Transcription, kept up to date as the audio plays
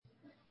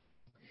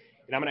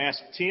And I'm going to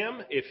ask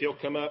Tim if he'll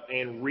come up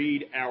and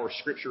read our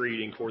scripture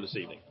reading for this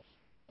evening.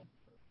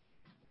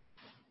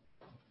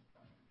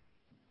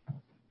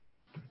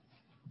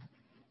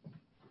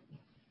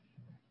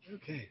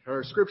 Okay,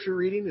 our scripture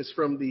reading is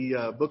from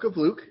the book of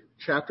Luke,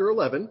 chapter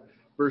 11,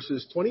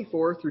 verses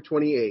 24 through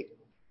 28.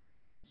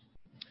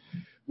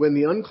 When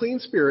the unclean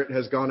spirit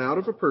has gone out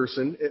of a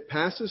person, it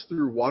passes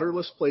through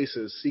waterless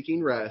places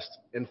seeking rest,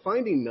 and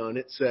finding none,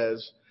 it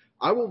says,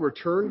 I will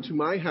return to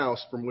my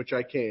house from which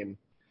I came.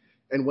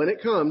 And when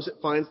it comes, it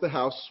finds the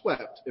house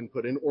swept and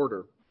put in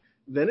order.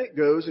 Then it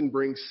goes and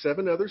brings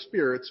 7 other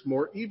spirits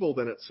more evil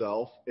than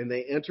itself, and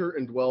they enter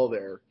and dwell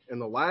there. And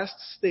the last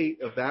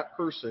state of that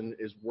person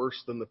is worse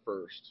than the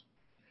first.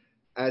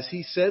 As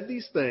he said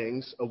these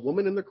things, a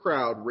woman in the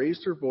crowd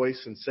raised her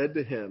voice and said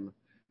to him,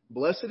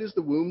 Blessed is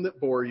the womb that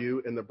bore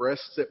you and the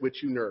breasts at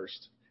which you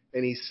nursed.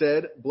 And he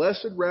said,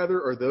 Blessed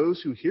rather are those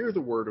who hear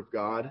the word of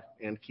God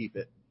and keep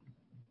it.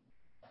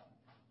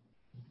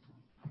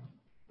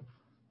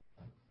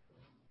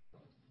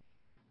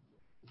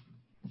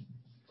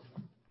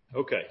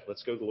 Okay,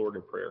 let's go to the Lord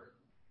in prayer.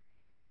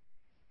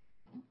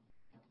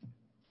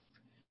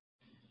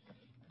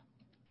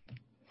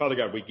 Father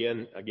God, we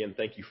again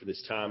thank you for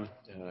this time.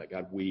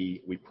 God,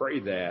 we pray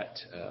that,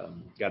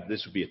 God,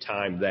 this would be a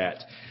time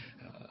that,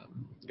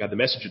 God, the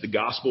message of the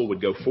gospel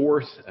would go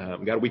forth.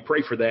 God, we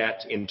pray for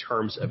that in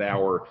terms of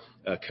our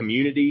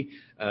community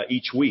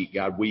each week.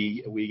 God,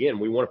 we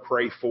want to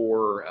pray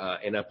for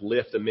and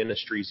uplift the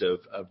ministries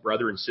of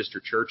brother and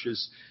sister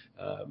churches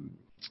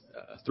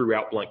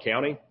throughout Blount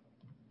County.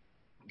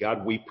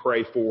 God, we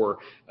pray for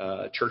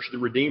Church of the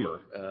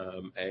Redeemer,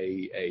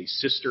 a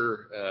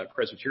sister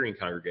Presbyterian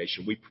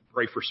congregation. We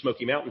pray for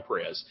Smoky Mountain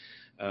Pres,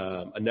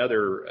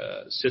 another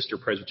sister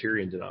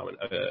Presbyterian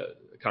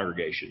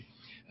congregation.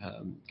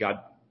 God,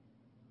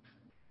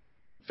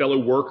 fellow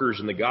workers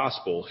in the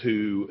gospel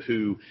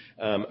who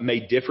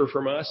may differ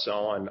from us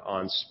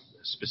on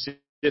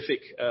specific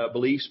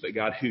beliefs, but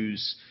God,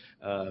 whose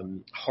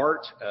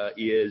heart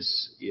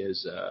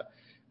is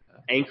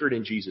anchored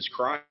in Jesus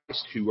Christ,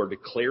 who are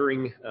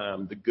declaring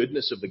the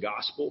goodness of the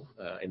gospel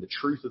and the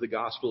truth of the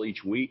gospel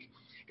each week.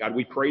 God,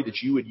 we pray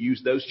that you would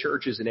use those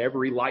churches and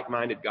every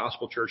like-minded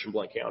gospel church in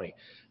Blount County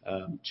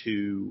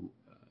to,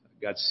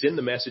 God, send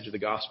the message of the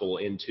gospel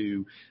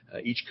into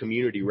each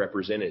community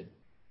represented.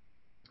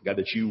 God,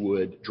 that you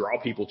would draw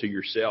people to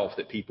yourself,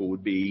 that people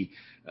would be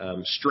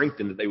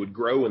strengthened, that they would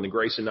grow in the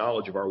grace and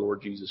knowledge of our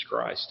Lord Jesus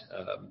Christ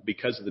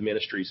because of the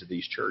ministries of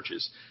these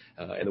churches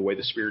and the way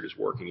the Spirit is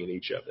working in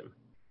each of them.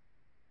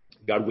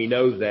 God, we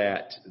know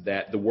that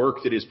the work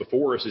that is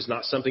before us is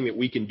not something that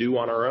we can do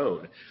on our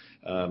own.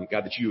 God,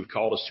 that you have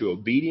called us to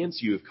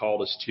obedience. You have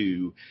called us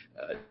to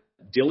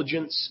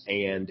diligence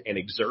and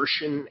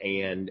exertion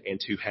and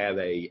to have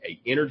a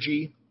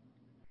energy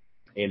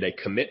and a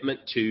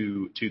commitment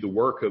to the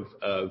work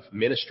of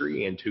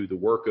ministry and to the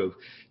work of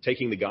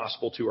taking the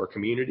gospel to our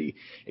community.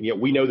 And yet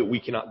we know that we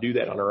cannot do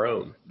that on our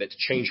own. That to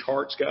change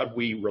hearts, God,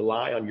 we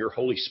rely on your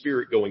Holy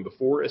Spirit going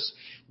before us,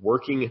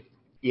 working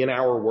in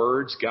our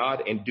words,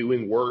 God, and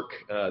doing work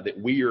that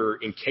we are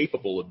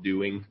incapable of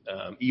doing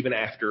even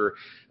after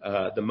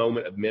the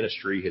moment of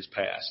ministry has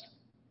passed.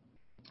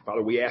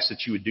 Father, we ask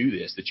that you would do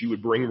this, that you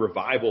would bring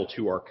revival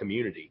to our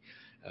community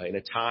in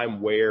a time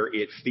where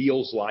it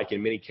feels like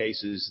in many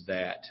cases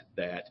that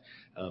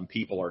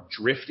people are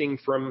drifting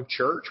from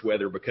church,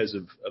 whether because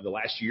of the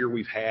last year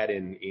we've had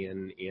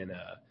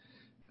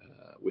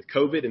with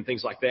COVID and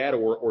things like that,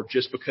 or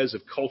just because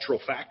of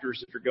cultural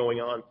factors that are going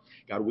on.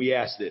 God, we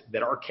ask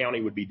that our county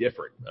would be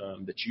different,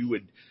 that you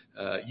would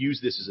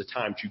use this as a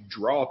time to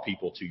draw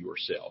people to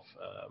yourself,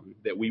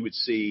 that we would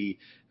see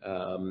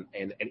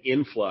an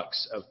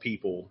influx of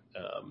people,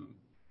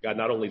 God,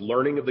 not only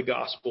learning of the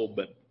gospel,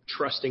 but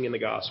trusting in the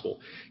gospel,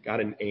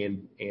 God,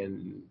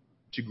 and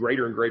to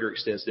greater and greater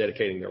extents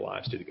dedicating their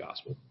lives to the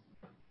gospel.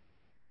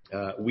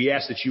 We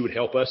ask that you would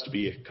help us to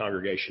be a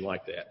congregation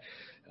like that.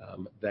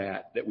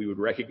 That we would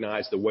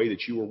recognize the way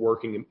that you are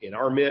working in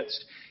our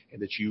midst, and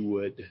that you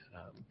would,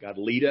 God,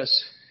 lead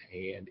us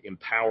and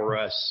empower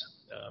us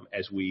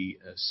as we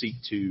seek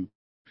to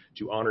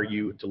honor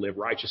you, to live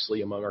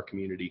righteously among our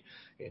community,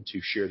 and to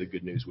share the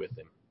good news with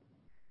them.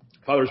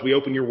 Father, as we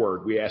open your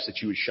word, we ask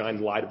that you would shine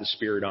the light of the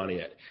Spirit on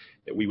it,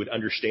 that we would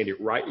understand it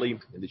rightly,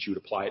 and that you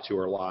would apply it to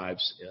our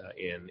lives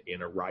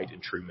in a right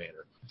and true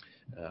manner.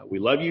 We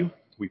love you.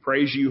 We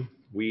praise you.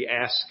 We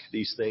ask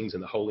these things in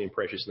the holy and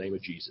precious name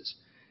of Jesus.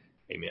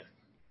 Amen.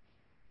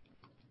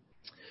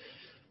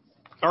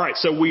 All right,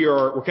 so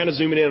we're kind of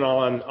zooming in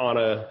on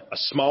a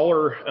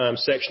smaller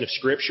section of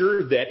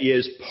Scripture that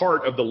is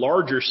part of the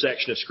larger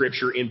section of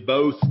Scripture in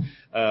both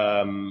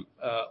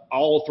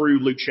all through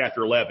Luke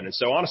chapter 11. And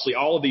so honestly,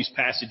 all of these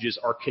passages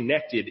are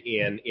connected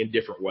in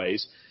different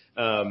ways.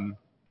 But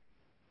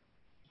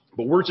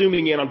we're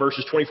zooming in on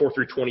verses 24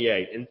 through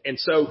 28. And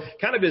so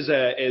kind of as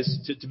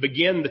to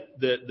begin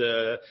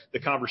the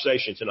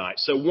conversation tonight.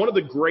 So one of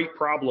the great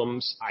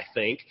problems, I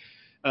think,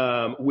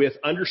 with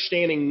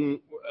understanding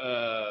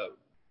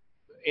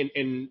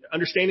in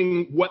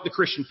understanding what the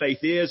Christian faith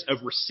is, of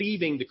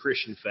receiving the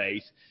Christian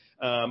faith,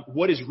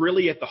 what is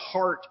really at the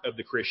heart of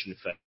the Christian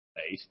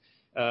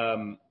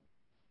faith,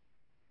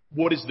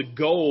 what is the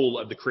goal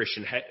of the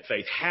Christian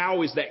faith?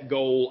 How is that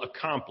goal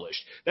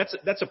accomplished?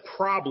 That's a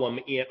problem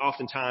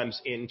oftentimes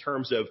in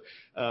terms of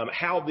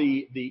how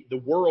the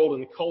world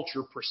and the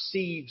culture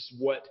perceives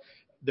what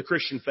the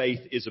Christian faith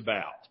is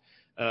about.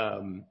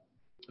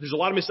 There's a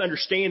lot of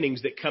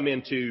misunderstandings that come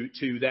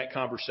into that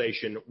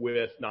conversation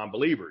with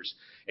non-believers.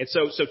 And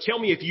so tell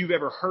me if you've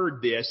ever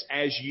heard this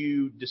as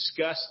you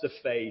discuss the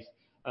faith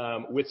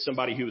with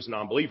somebody who is a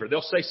non-believer.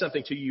 They'll say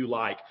something to you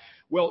like,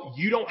 well,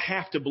 you don't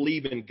have to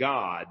believe in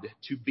God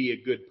to be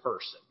a good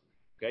person.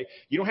 Okay?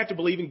 You don't have to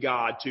believe in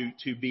God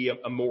to be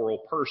a moral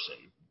person.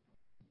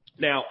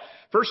 Now,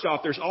 first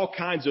off, there's all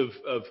kinds of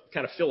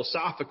kind of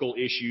philosophical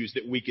issues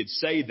that we could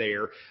say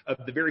there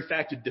of the very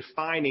fact of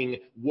defining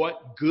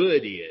what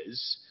good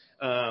is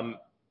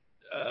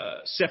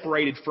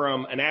separated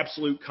from an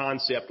absolute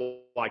concept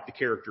like the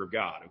character of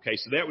God. Okay,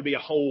 so that would be a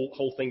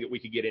whole thing that we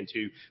could get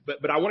into.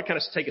 But I want to kind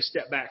of take a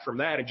step back from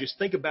that and just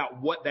think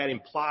about what that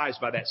implies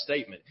by that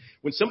statement.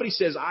 When somebody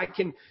says, I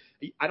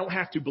don't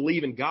have to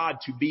believe in God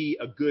to be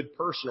a good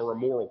person or a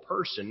moral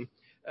person,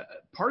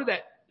 part of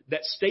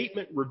that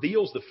statement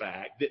reveals the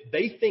fact that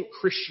they think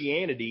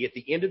Christianity at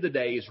the end of the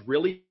day is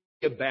really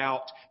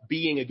about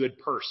being a good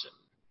person.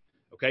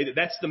 Okay,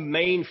 that's the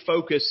main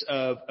focus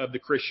of the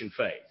Christian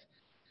faith.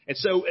 And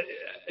so,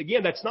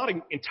 again, that's not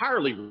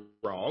entirely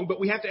wrong, but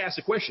we have to ask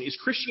the question, is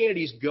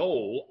Christianity's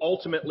goal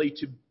ultimately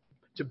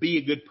to be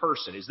a good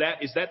person? Is that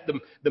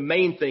the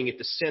main thing at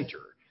the center?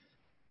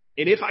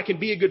 And if I can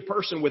be a good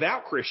person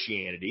without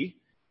Christianity,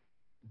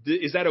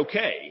 is that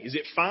okay? Is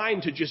it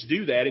fine to just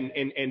do that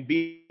and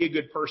be a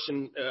good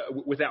person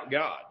without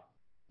God?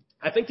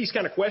 I think these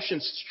kind of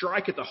questions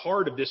strike at the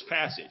heart of this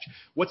passage.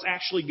 What's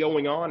actually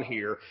going on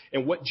here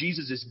and what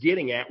Jesus is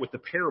getting at with the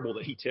parable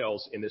that he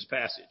tells in this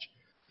passage.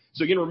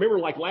 So again, remember,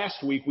 like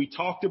last week, we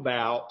talked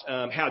about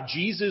how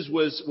Jesus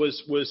was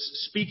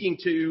speaking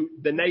to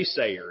the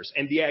naysayers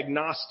and the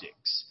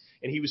agnostics.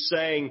 And he was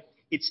saying,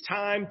 it's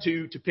time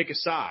to pick a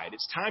side.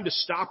 It's time to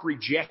stop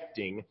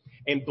rejecting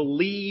and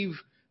believe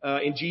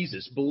in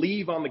Jesus.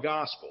 Believe on the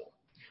gospel.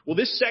 Well,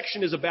 this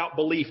section is about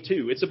belief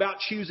too. It's about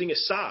choosing a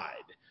side.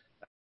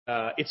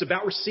 It's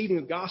about receiving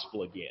the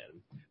gospel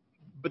again.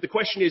 But the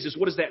question is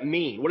what does that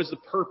mean? What is the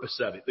purpose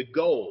of it? The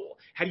goal?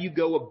 How do you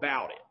go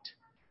about it?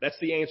 That's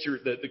the answer,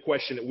 the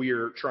question that we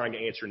are trying to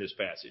answer in this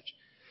passage.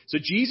 So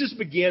Jesus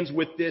begins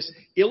with this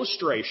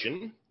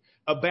illustration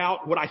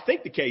about what I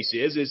think the case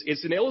is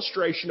it's an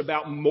illustration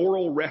about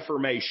moral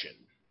reformation.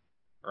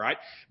 All right?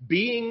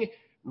 Being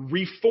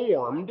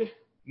reformed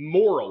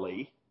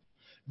morally,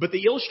 but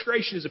the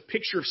illustration is a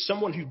picture of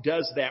someone who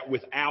does that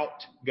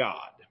without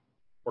God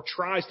or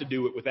tries to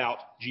do it without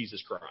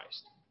Jesus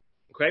Christ.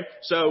 Okay?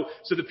 So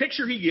the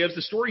picture he gives,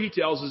 the story he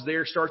tells is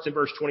there, starts in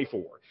verse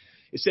 24.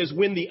 It says,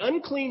 when the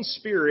unclean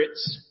spirit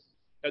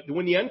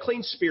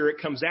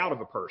comes out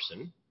of a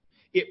person,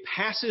 it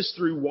passes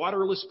through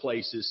waterless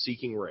places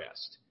seeking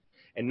rest.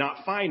 And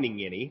not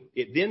finding any,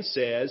 it then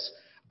says,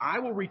 I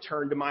will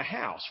return to my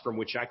house from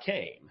which I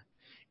came.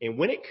 And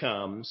when it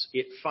comes,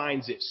 it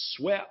finds it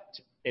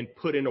swept and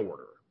put in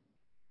order.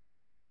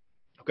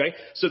 Okay,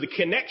 so the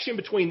connection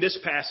between this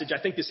passage,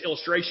 I think this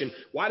illustration,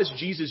 why does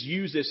Jesus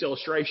use this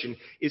illustration,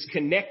 is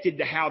connected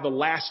to how the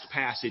last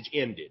passage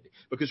ended.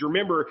 Because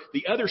remember,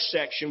 the other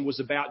section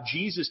was about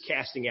Jesus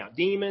casting out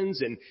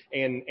demons and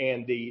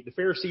the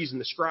Pharisees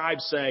and the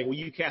scribes saying, well,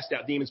 you cast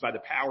out demons by the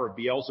power of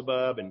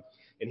Beelzebub, and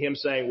him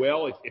saying,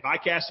 well, if I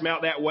cast them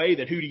out that way,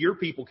 then who do your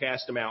people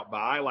cast them out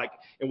by?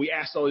 And we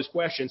asked all those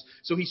questions.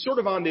 So he's sort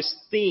of on this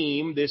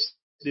theme, this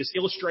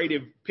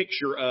illustrative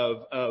picture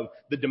of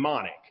the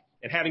demonic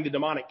and having the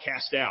demonic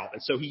cast out.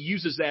 And so he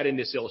uses that in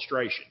this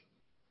illustration.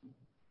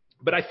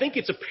 But I think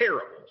it's a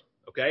parable,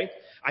 okay?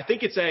 I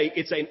think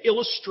it's an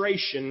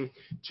illustration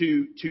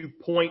to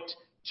point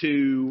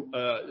to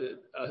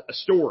a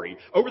story.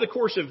 Over the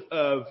course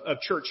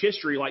of church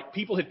history, like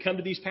people have come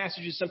to these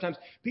passages sometimes.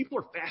 People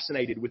are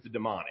fascinated with the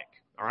demonic.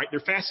 All right.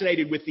 They're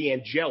fascinated with the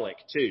angelic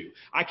too.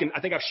 I think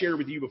I've shared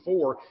with you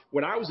before,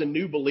 when I was a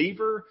new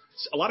believer,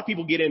 a lot of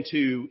people get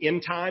into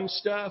end time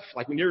stuff.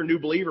 Like when you're a new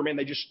believer, man,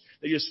 they just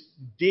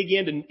dig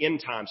into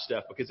end time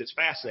stuff because it's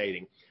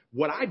fascinating.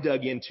 What I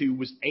dug into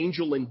was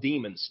angel and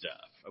demon stuff.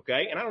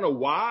 Okay. And I don't know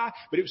why,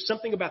 but it was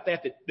something about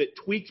that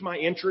tweaked my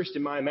interest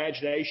and my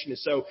imagination. And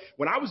so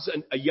when I was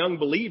a young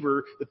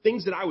believer, the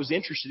things that I was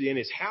interested in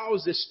is how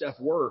does this stuff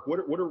work? What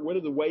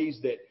are the ways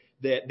that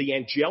the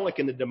angelic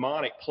and the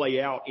demonic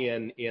play out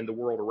in the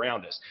world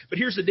around us. But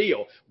here's the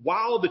deal.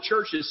 While the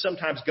church has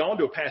sometimes gone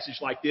to a passage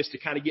like this to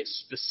kind of get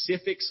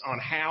specifics on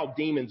how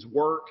demons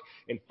work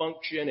and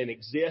function and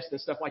exist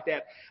and stuff like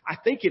that, I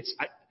think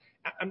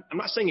I'm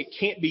not saying it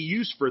can't be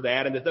used for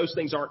that and that those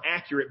things aren't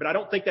accurate, but I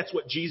don't think that's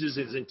what Jesus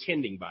is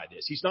intending by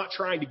this. He's not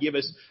trying to give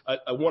us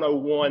a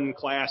 101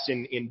 class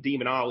in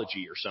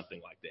demonology or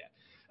something like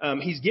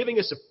that. He's giving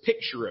us a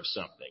picture of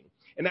something.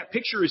 And that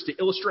picture is to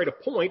illustrate a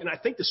point. And I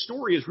think the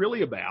story is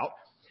really about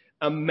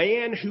a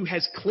man who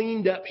has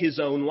cleaned up his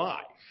own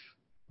life,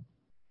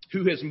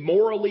 who has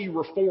morally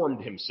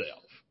reformed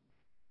himself.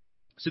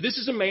 So this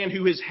is a man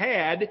who has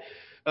had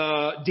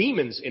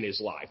demons in his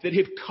life that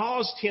have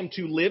caused him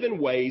to live in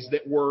ways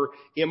that were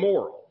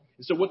immoral.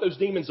 And so what those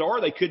demons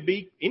are, they could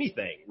be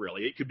anything,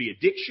 really. It could be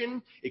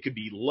addiction. It could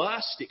be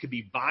lust. It could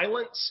be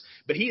violence.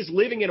 But he is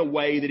living in a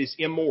way that is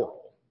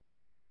immoral.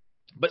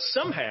 But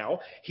somehow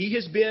he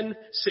has been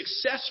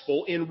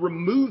successful in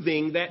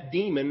removing that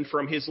demon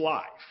from his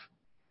life.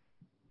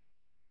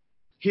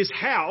 His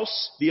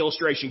house, the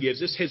illustration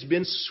gives us, has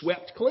been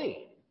swept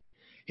clean.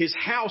 His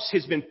house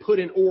has been put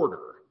in order.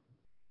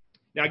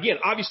 Now, again,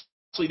 obviously,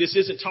 this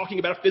isn't talking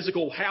about a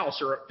physical house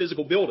or a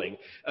physical building.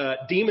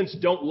 Demons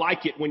don't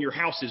like it when your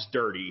house is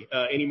dirty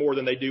any more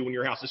than they do when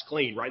your house is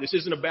clean, right? This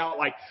isn't about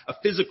like a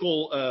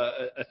physical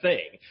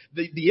thing.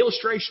 The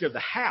illustration of the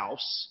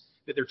house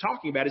that they're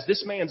talking about is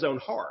this man's own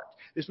heart,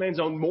 this man's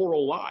own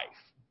moral life.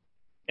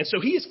 And so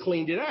he has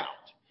cleaned it out.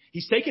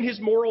 He's taken his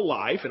moral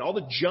life and all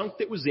the junk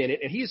that was in it,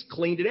 and he has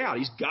cleaned it out.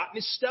 He's gotten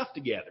his stuff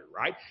together,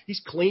 right?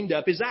 He's cleaned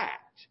up his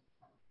act.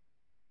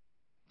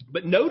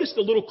 But notice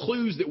the little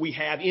clues that we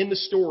have in the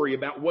story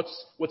about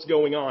what's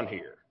going on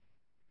here.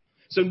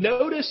 So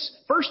notice,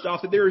 first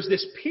off, that there is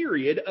this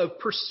period of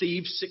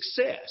perceived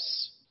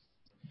success.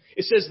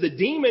 It says the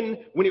demon,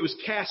 when it was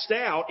cast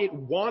out, it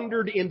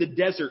wandered in the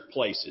desert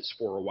places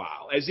for a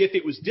while, as if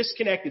it was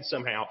disconnected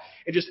somehow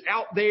and just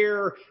out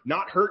there,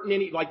 not hurting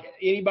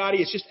anybody.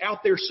 It's just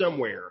out there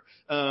somewhere,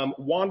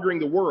 wandering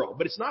the world.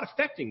 But it's not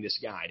affecting this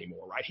guy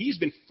anymore, right? He's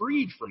been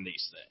freed from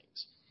these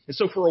things. And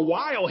so for a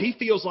while, he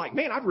feels like,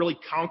 man, I've really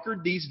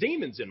conquered these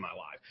demons in my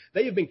life.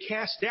 They have been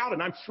cast out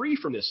and I'm free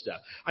from this stuff.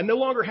 I no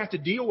longer have to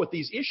deal with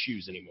these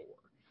issues anymore.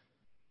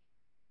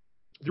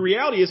 The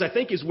reality is, I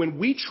think, is when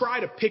we try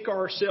to pick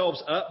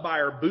ourselves up by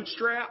our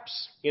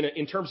bootstraps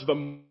in terms of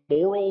a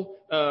moral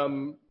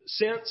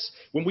sense,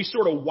 when we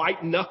sort of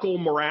white knuckle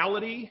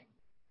morality,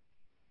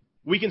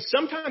 we can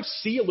sometimes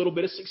see a little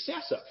bit of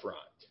success up front.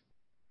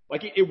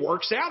 Like it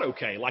works out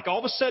okay. Like all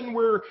of a sudden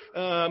we're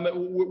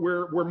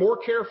more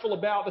careful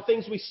about the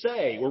things we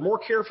say. We're more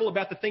careful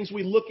about the things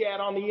we look at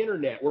on the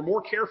internet. We're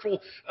more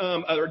careful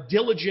or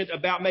diligent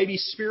about maybe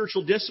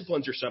spiritual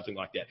disciplines or something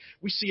like that.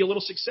 We see a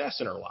little success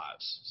in our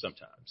lives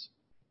sometimes.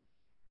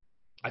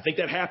 I think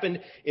that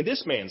happened in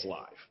this man's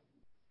life.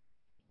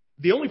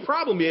 The only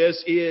problem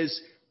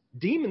is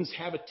demons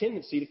have a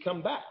tendency to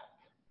come back.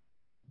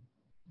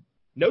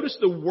 Notice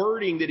the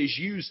wording that is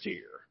used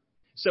here.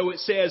 So it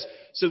says,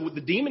 so the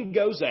demon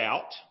goes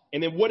out,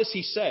 and then what does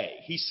he say?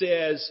 He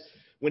says,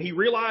 when he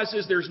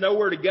realizes there's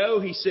nowhere to go,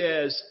 he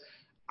says,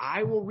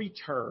 I will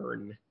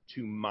return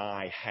to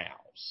my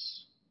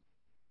house.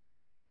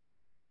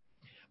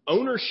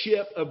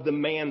 Ownership of the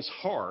man's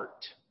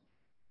heart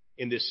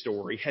in this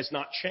story has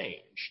not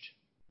changed.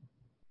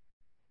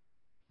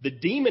 The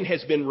demon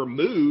has been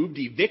removed,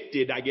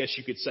 evicted, I guess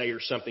you could say,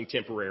 or something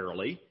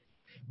temporarily.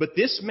 But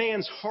this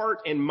man's heart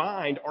and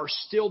mind are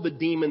still the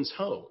demon's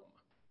home.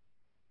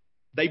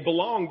 They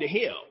belong to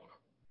him.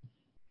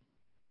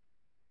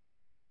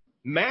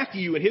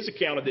 Matthew, in his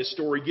account of this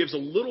story, gives a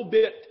little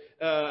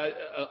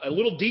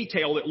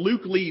detail that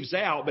Luke leaves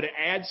out, but it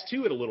adds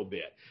to it a little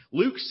bit.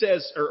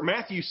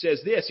 Matthew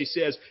says this. He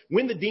says,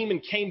 when the demon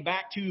came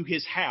back to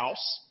his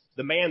house,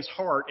 the man's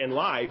heart and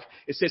life,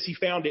 it says he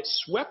found it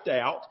swept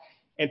out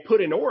and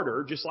put in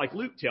order, just like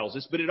Luke tells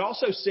us. But it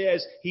also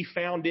says he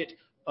found it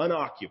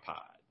unoccupied.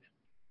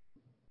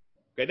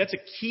 Okay, that's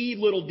a key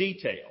little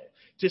detail.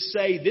 To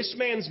say this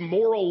man's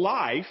moral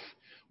life,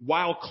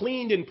 while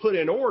cleaned and put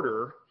in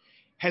order,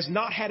 has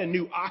not had a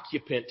new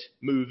occupant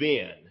move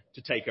in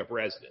to take up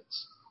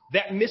residence.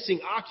 That missing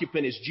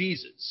occupant is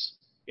Jesus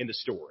in the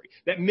story.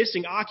 That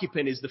missing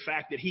occupant is the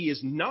fact that he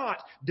has not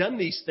done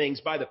these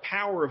things by the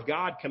power of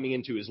God coming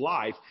into his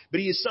life,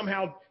 but he has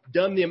somehow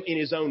done them in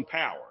his own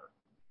power.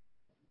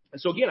 And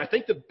so again, I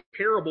think the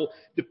parable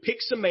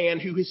depicts a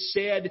man who has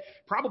said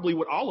probably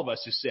what all of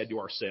us have said to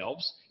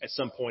ourselves at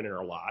some point in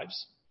our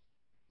lives.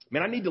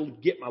 Man, I need to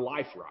get my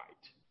life right.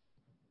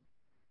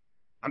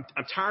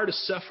 I'm tired of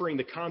suffering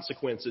the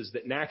consequences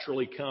that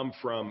naturally come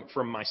from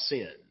my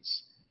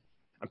sins.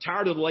 I'm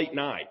tired of the late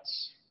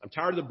nights. I'm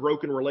tired of the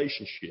broken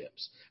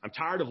relationships. I'm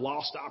tired of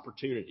lost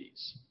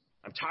opportunities.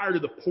 I'm tired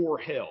of the poor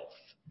health.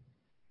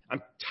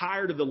 I'm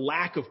tired of the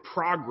lack of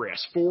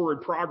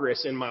forward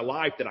progress in my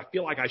life that I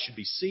feel like I should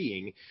be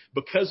seeing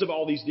because of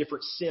all these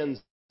different sins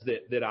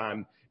that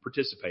I'm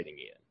participating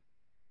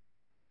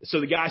in.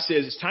 So the guy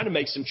says, it's time to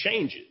make some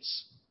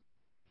changes.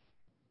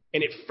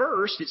 And at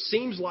first, it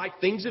seems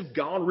like things have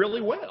gone really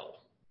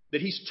well,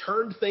 that he's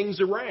turned things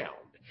around.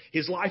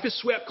 His life is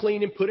swept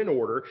clean and put in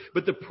order.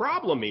 But the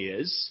problem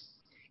is,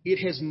 it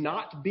has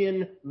not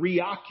been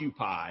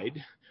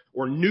reoccupied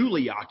or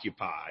newly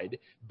occupied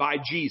by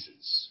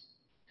Jesus.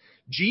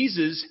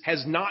 Jesus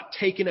has not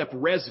taken up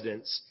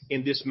residence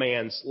in this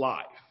man's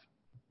life.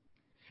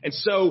 And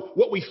so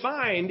what we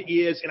find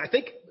is, and I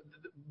think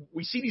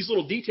we see these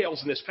little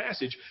details in this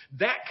passage,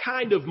 that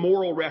kind of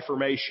moral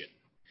reformation,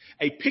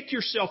 A pick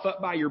yourself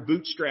up by your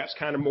bootstraps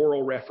kind of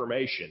moral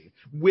reformation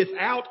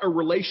without a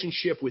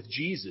relationship with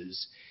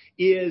Jesus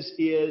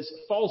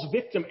falls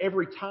victim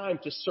every time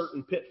to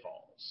certain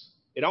pitfalls.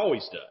 It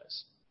always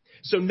does.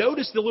 So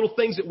notice the little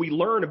things that we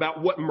learn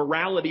about what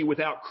morality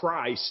without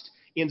Christ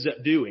ends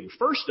up doing.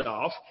 First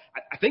off,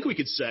 I think we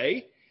could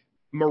say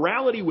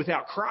morality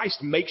without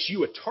Christ makes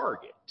you a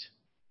target.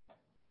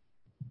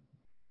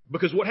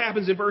 Because what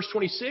happens in verse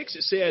 26,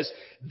 it says,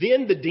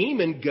 then the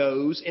demon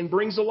goes and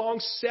brings along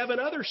 7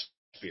 other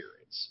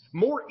spirits,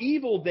 more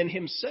evil than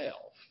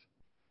himself,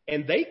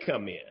 and they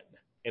come in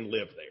and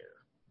live there.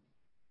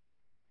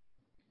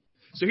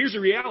 So here's the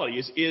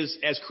reality is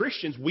as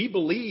Christians, we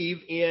believe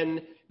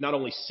in not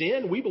only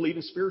sin, we believe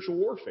in spiritual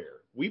warfare.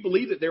 We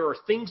believe that there are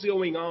things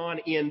going on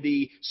in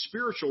the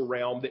spiritual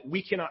realm that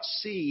we cannot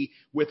see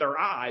with our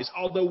eyes,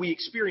 although we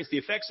experience the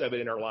effects of it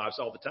in our lives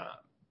all the time.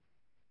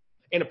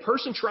 And a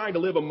person trying to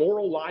live a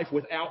moral life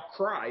without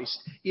Christ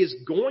is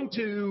going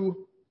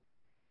to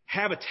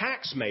have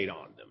attacks made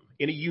on them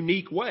in a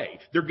unique way.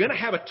 They're going to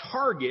have a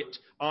target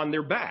on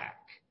their back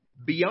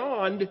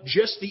beyond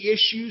just the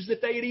issues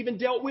that they had even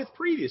dealt with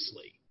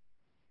previously.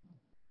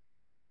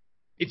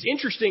 It's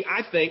interesting,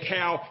 I think,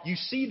 how you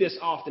see this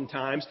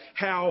oftentimes,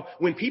 how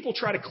when people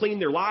try to clean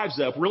their lives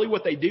up, really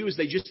what they do is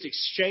they just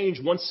exchange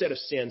one set of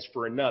sins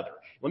for another.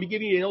 Let me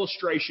give you an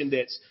illustration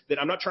that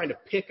I'm not trying to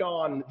pick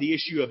on the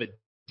issue of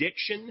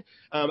addiction,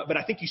 but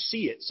I think you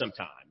see it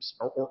sometimes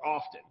or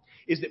often,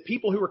 is that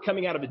people who are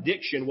coming out of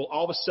addiction will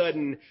all of a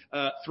sudden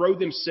throw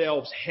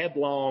themselves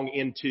headlong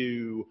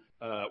into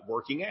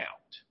working out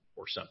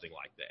or something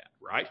like that,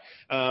 right?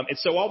 And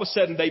so all of a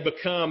sudden they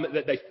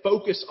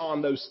focus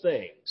on those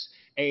things.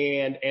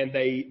 And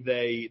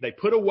they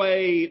put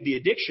away the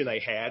addiction they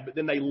had, but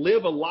then they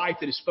live a life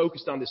that is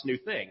focused on this new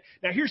thing.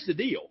 Now, here's the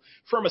deal.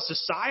 From a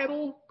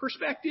societal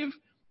perspective,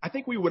 I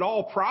think we would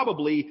all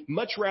probably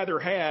much rather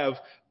have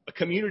a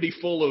community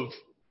full of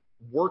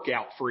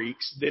workout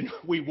freaks than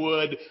we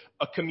would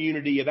a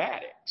community of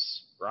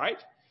addicts, right?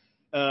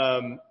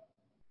 But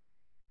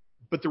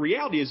the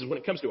reality is when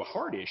it comes to a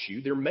heart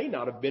issue, there may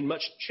not have been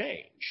much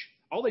change.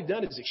 All they've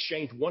done is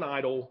exchange one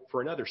idol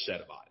for another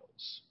set of idols.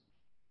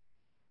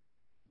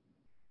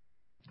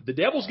 The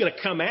devil's going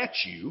to come at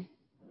you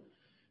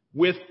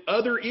with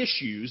other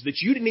issues that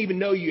you didn't even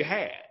know you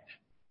had.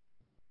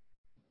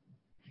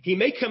 He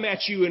may come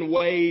at you in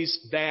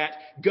ways that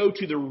go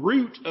to the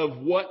root of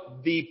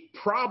what the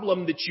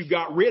problem that you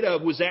got rid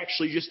of was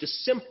actually just a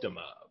symptom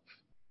of.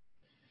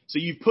 So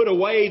you put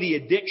away the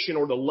addiction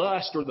or the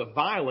lust or the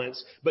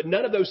violence, but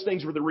none of those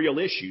things were the real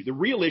issue. The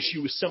real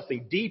issue was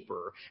something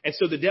deeper. And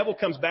so the devil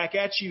comes back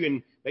at you,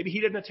 and maybe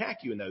he doesn't attack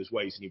you in those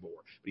ways anymore,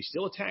 but he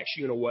still attacks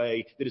you in a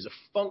way that is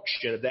a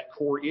function of that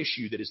core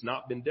issue that has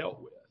not been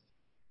dealt with.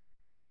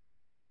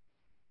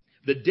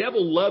 The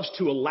devil loves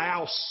to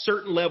allow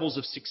certain levels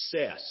of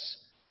success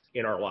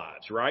in our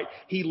lives, right?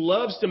 He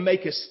loves to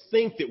make us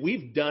think that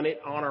we've done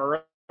it on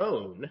our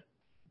own.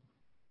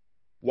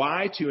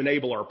 Why? To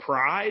enable our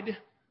pride.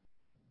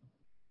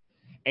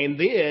 And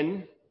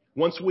then,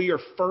 once we are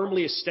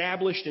firmly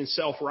established and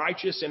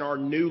self-righteous in our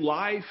new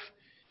life,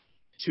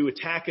 to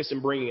attack us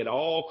and bringing it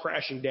all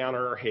crashing down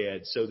on our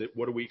heads so that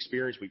what do we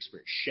experience? We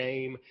experience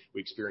shame. We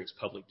experience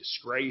public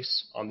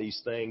disgrace on these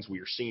things. We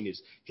are seen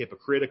as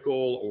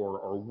hypocritical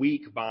or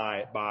weak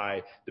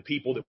by the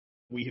people that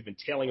we have been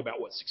telling about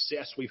what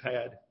success we've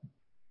had.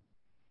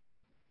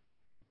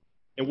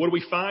 And what do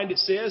we find it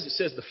says? It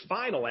says the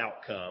final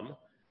outcome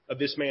of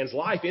this man's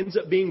life ends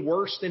up being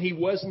worse than he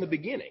was in the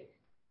beginning.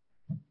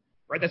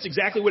 Right? That's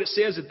exactly what it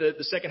says at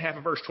the second half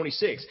of verse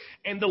 26.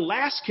 And the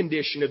last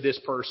condition of this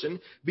person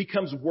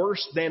becomes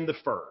worse than the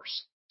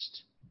first.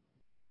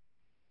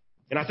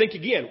 And I think,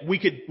 again, we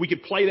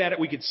could play that,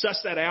 we could suss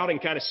that out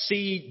and kind of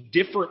see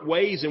different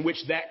ways in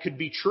which that could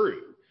be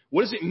true.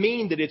 What does it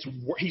mean that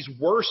he's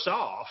worse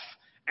off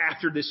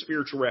after this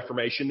spiritual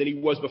reformation than he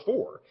was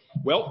before?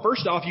 Well,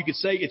 first off, you could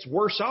say it's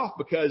worse off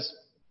because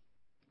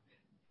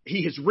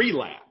he has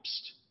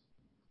relapsed.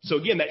 So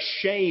again, that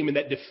shame and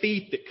that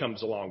defeat that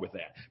comes along with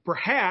that.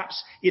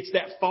 Perhaps it's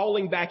that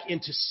falling back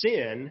into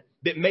sin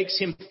that makes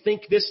him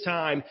think this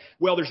time,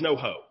 well, there's no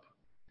hope,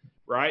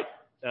 right?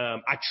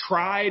 I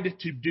tried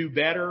to do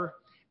better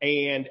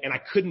and I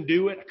couldn't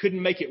do it. I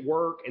couldn't make it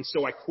work. And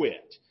so I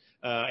quit.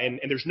 And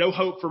there's no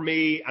hope for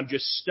me. I'm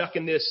just stuck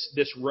in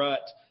this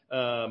rut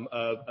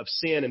of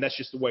sin. And that's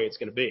just the way it's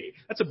going to be.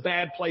 That's a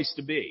bad place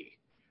to be,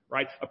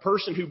 right? A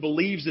person who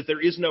believes that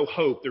there is no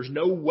hope, there's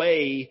no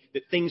way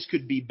that things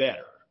could be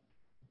better.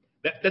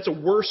 That's a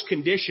worse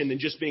condition than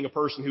just being a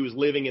person who is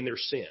living in their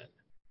sin.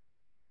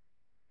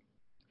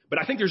 But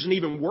I think there's an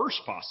even worse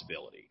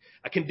possibility,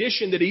 a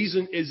condition that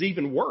is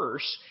even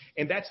worse,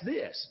 and that's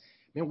this.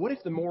 Man, what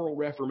if the moral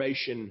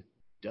reformation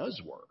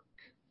does work?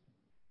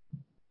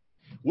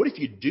 What if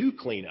you do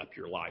clean up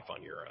your life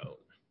on your own?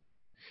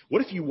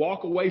 What if you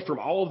walk away from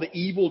all of the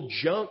evil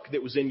junk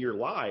that was in your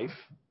life,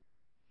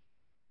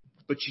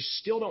 but you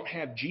still don't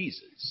have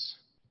Jesus?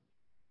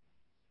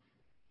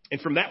 And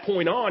from that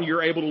point on,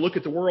 you're able to look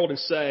at the world and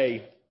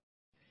say,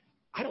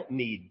 I don't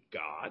need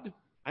God.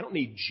 I I don't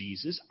need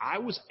Jesus. I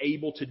was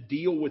able to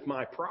deal with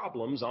my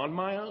problems on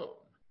my own,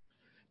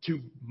 to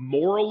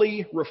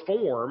morally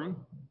reform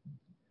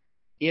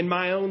in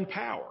my own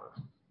power.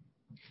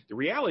 The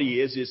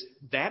reality is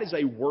that is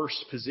a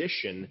worse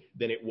position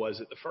than it was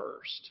at the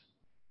first.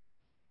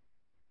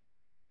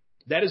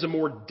 That is a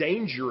more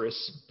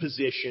dangerous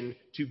position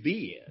to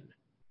be in.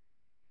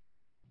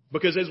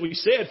 Because as we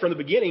said from the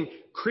beginning,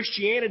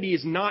 Christianity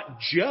is not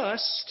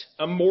just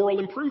a moral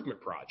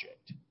improvement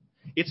project.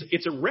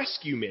 It's a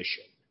rescue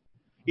mission.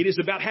 It is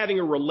about having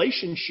a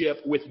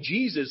relationship with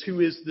Jesus, who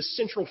is the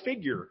central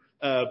figure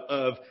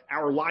of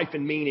our life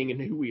and meaning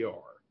and who we are.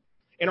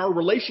 And our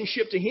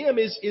relationship to him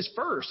is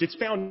first. It's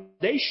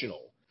foundational.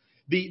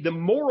 The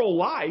moral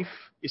life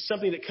is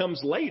something that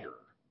comes later.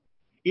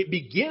 It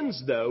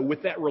begins, though,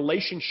 with that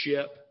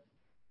relationship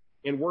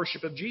and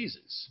worship of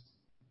Jesus.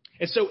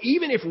 And so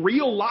even if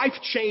real life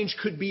change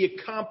could be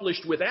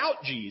accomplished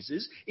without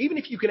Jesus, even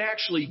if you can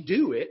actually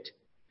do it,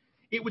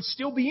 it would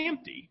still be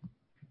empty.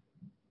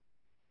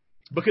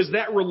 Because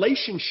that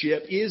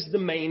relationship is the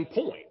main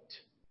point.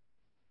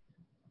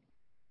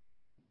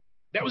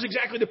 That was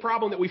exactly the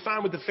problem that we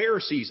find with the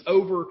Pharisees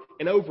over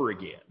and over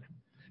again.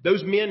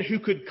 Those men who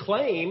could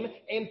claim,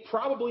 and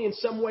probably in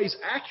some ways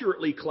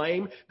accurately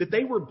claim, that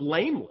they were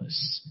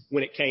blameless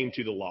when it came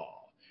to the law,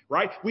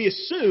 right? We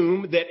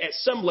assume that at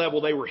some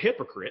level they were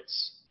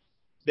hypocrites,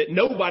 that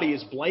nobody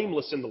is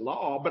blameless in the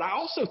law, but I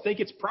also think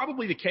it's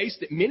probably the case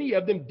that many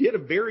of them did a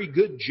very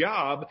good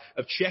job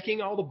of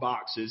checking all the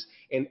boxes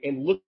and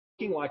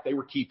looking like they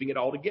were keeping it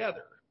all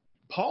together.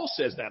 Paul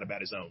says that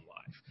about his own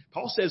life.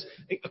 Paul says,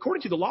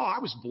 according to the law, I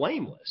was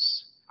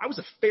blameless. I was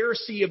a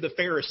Pharisee of the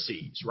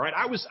Pharisees, right?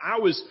 I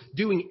was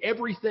doing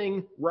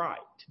everything right.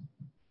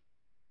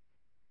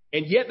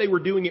 And yet they were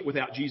doing it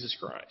without Jesus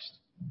Christ.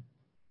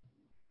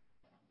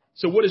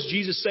 So what does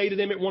Jesus say to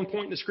them at one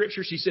point in the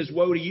scriptures? He says,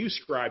 "Woe to you,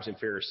 scribes and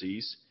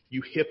Pharisees,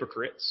 you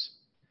hypocrites,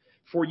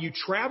 for you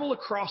travel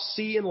across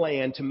sea and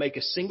land to make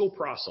a single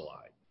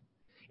proselyte.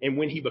 And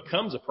when he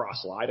becomes a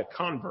proselyte, a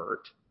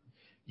convert,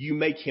 you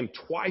make him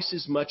twice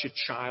as much a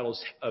child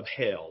of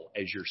hell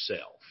as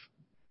yourself."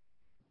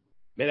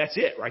 Man, that's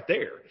it right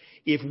there.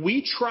 If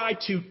we try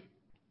to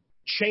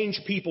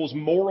change people's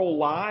moral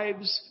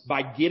lives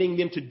by getting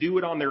them to do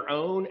it on their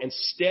own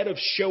instead of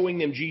showing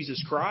them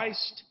Jesus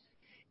Christ,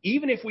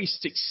 even if we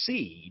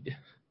succeed,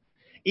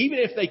 even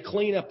if they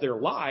clean up their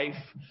life,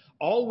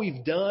 all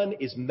we've done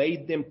is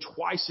made them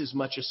twice as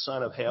much a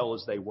son of hell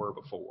as they were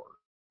before.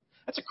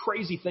 That's a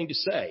crazy thing to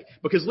say,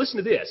 because listen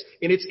to this,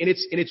 and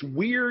it's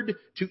weird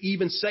to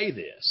even say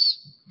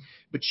this,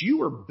 but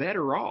you are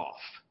better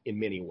off in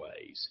many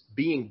ways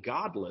being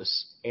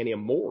godless and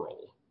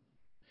immoral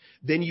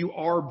than you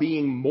are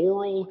being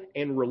moral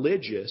and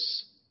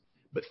religious,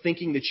 but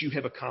thinking that you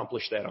have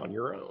accomplished that on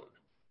your own.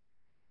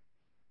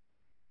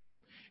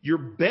 You're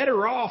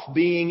better off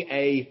being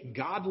a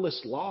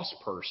godless lost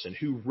person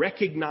who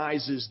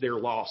recognizes their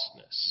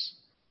lostness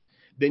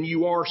than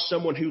you are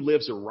someone who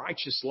lives a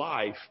righteous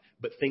life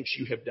but thinks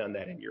you have done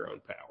that in your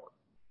own power.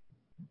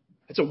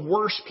 That's a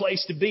worse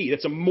place to be.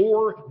 That's a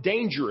more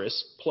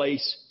dangerous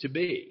place to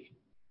be.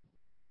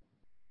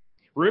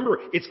 Remember,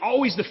 it's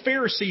always the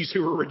Pharisees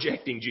who are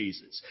rejecting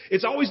Jesus.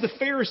 It's always the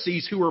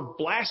Pharisees who are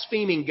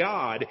blaspheming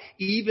God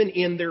even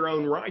in their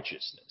own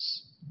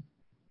righteousness.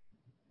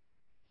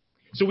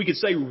 So we could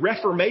say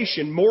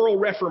reformation, moral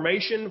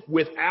reformation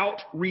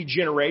without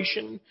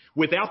regeneration,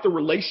 without the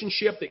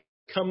relationship that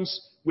comes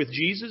with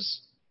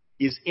Jesus,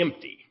 is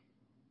empty.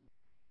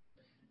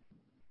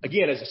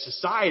 Again, as a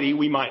society,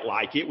 we might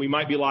like it. We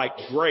might be like,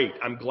 great,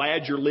 I'm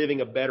glad you're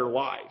living a better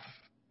life.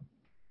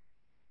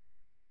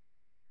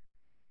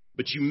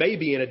 But you may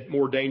be in a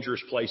more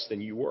dangerous place than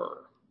you were.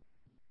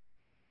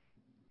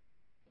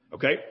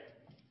 Okay?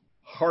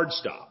 Hard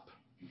stop.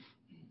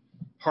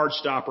 Hard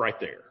stop right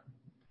there.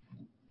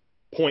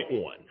 Point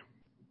one.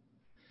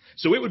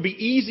 So it would be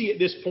easy at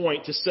this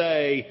point to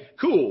say,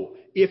 cool,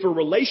 if a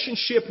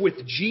relationship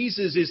with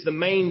Jesus is the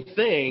main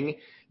thing,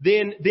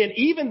 then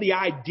even the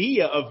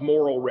idea of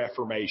moral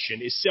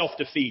reformation is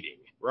self-defeating,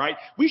 right?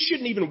 We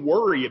shouldn't even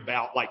worry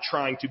about like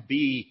trying to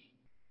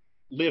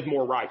live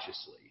more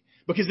righteously.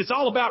 Because it's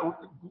all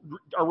about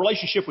our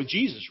relationship with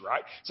Jesus,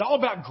 right? It's all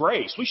about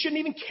grace. We shouldn't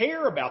even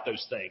care about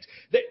those things.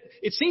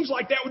 It seems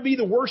like that would be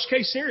the worst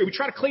case scenario. We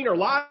try to clean our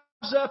lives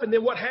up, and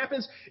then what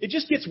happens? It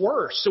just gets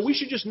worse. So we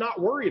should just not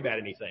worry about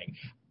anything.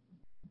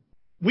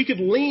 We could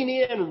lean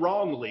in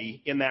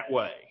wrongly in that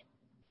way.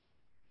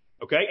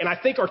 Okay? And I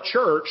think our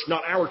church,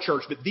 not our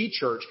church, but the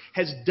church,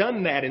 has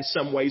done that in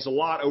some ways a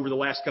lot over the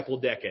last couple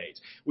of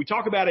decades. We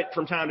talk about it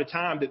from time to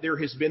time that there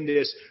has been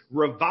this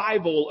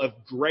revival of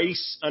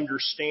grace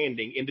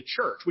understanding in the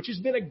church, which has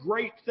been a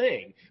great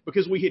thing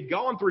because we had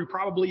gone through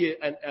probably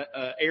an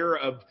era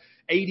of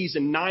 80s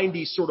and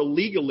 90s sort of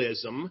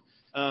legalism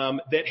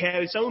that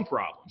had its own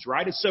problems,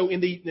 right? And so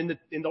in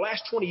the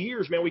last 20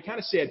 years, man, we kind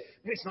of said,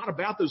 man, it's not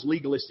about those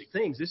legalistic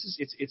things.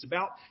 It's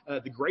about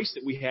the grace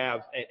that we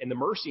have and the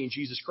mercy in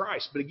Jesus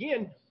Christ. But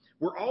again,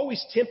 we're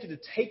always tempted to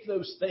take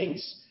those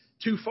things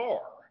too far,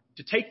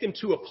 to take them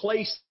to a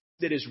place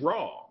that is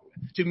wrong,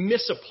 to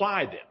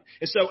misapply them.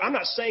 And so I'm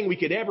not saying we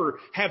could ever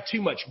have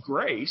too much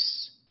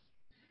grace,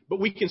 but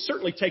we can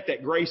certainly take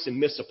that grace and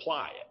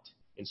misapply it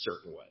in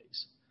certain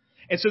ways.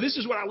 And so this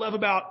is what I love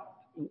about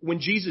when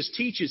Jesus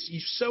teaches. You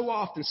so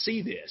often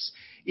see this.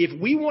 If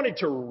we wanted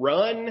to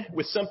run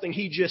with something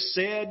he just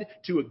said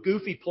to a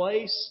goofy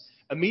place,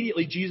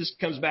 immediately Jesus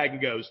comes back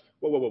and goes,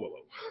 whoa, whoa, whoa, whoa,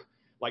 whoa.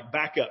 Like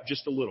back up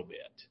just a little bit.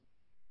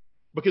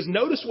 Because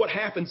notice what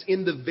happens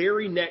in the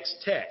very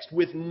next text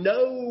with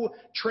no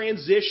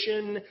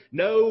transition,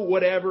 no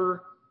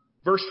whatever.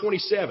 Verse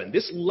 27,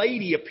 this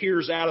lady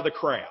appears out of the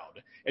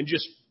crowd and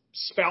just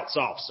spouts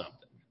off something,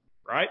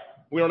 right?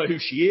 We don't know who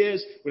she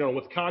is. We don't know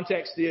what the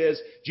context is.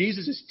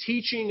 Jesus is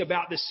teaching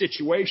about this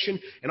situation,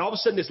 and all of a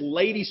sudden this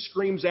lady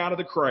screams out of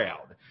the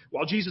crowd.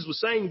 While Jesus was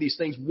saying these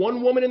things,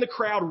 one woman in the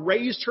crowd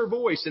raised her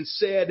voice and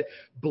said,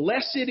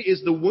 "Blessed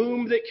is the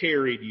womb that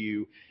carried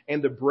you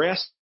and the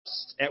breast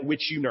at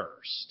which you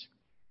nursed."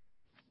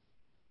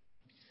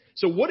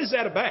 So what is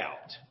that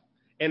about?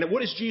 And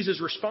what is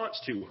Jesus' response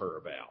to her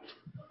about?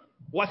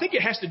 Well, I think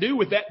it has to do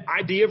with that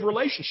idea of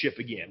relationship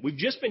again. We've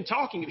just been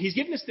talking. He's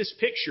given us this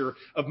picture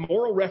of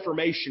moral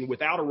reformation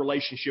without a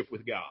relationship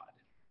with God.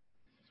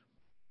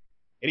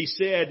 And he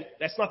said,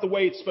 that's not the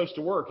way it's supposed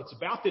to work. It's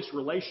about this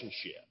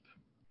relationship.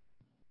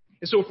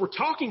 And so if we're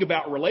talking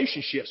about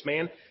relationships,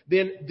 man,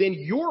 then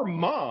your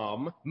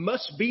mom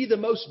must be the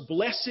most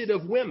blessed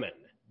of women,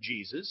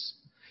 Jesus,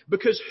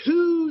 because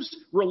whose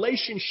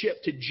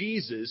relationship to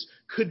Jesus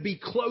could be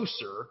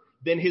closer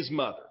than his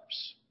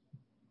mother's?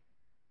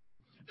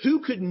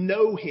 Who could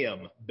know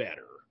him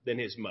better than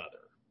his mother?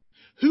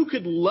 Who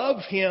could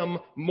love him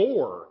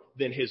more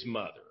than his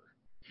mother?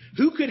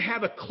 Who could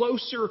have a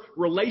closer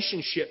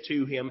relationship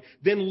to him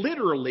than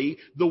literally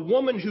the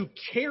woman who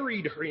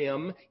carried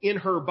him in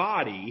her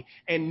body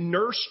and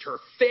nursed her,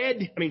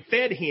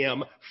 fed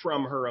him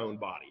from her own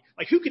body?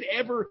 Like, who could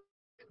ever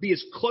be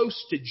as close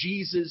to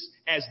Jesus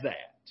as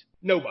that?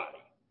 Nobody,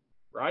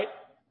 right?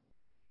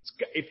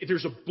 If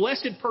there's a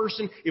blessed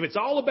person, if it's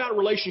all about a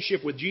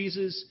relationship with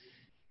Jesus,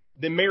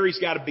 then Mary's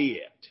got to be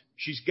it.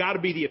 She's got to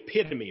be the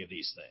epitome of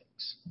these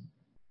things.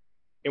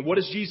 And what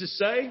does Jesus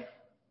say?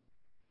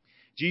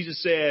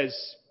 Jesus says,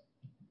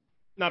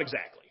 not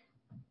exactly.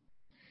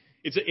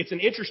 It's an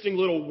interesting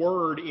little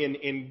word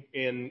in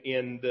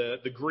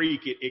the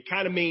Greek. It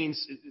kind of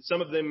means,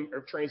 some of them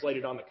are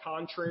translated on the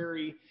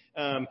contrary.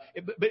 But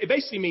it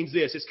basically means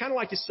this. It's kind of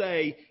like to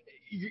say,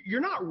 you're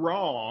not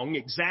wrong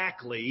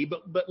exactly,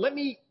 but let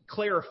me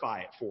clarify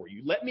it for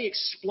you. Let me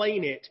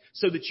explain it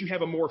so that you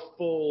have a more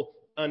full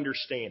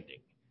understanding.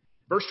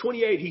 Verse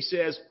 28, he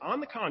says, on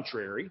the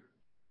contrary,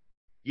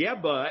 yeah,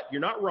 but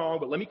you're not wrong,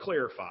 but let me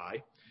clarify.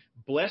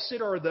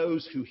 Blessed are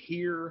those who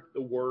hear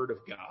the word of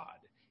God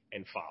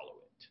and follow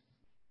it.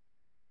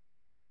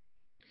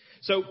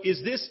 So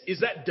is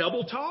that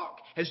double talk?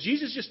 Has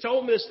Jesus just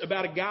told us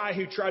about a guy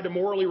who tried to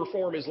morally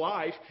reform his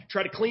life,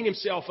 tried to clean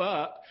himself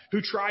up,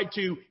 who tried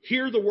to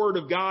hear the word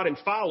of God and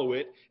follow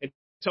it, and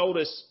told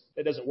us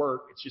that doesn't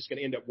work, it's just going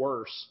to end up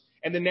worse?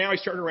 And then now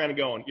he's turning around and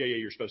going, yeah,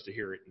 you're supposed to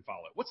hear it and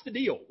follow it. What's the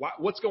deal?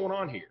 What's going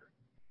on here?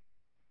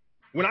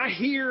 When I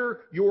hear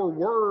your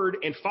word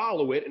and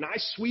follow it, and I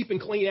sweep and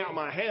clean out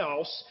my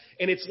house,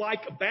 and it's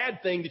like a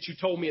bad thing that you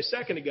told me a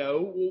second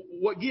ago, well,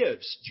 what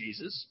gives,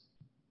 Jesus?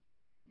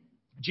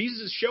 Jesus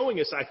is showing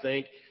us, I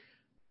think,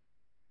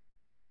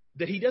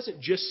 that he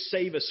doesn't just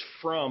save us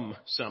from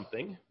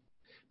something,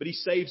 but he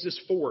saves us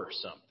for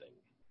something.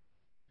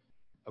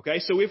 Okay,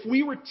 so if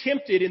we were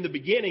tempted in the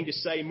beginning to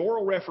say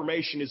moral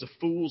reformation is a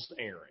fool's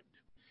errand,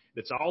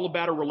 that's all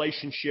about a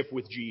relationship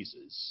with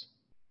Jesus,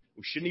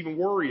 we shouldn't even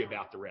worry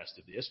about the rest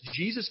of this.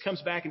 Jesus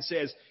comes back and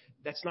says,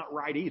 that's not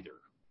right either.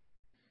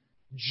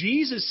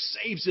 Jesus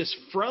saves us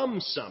from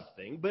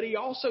something, but he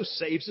also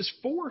saves us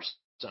for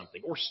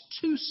something or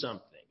to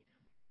something.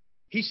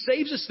 He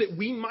saves us that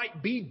we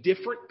might be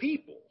different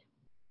people.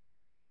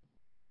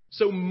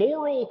 So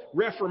moral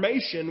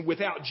reformation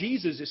without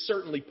Jesus is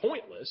certainly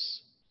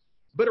pointless,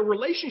 but a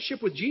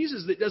relationship with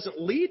Jesus that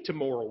doesn't lead to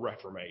moral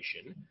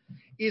reformation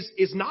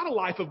is not a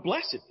life of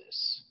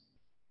blessedness.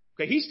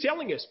 Okay, he's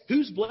telling us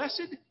who's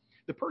blessed?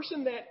 The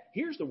person that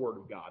hears the word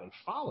of God and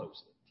follows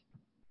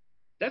it.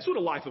 That's what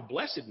a life of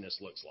blessedness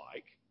looks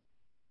like.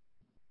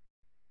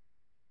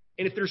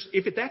 And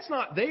if that's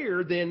not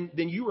there, then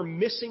you are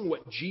missing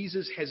what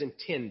Jesus has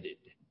intended.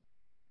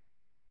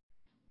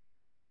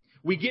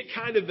 We get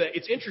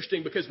it's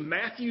interesting because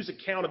Matthew's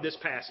account of this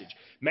passage,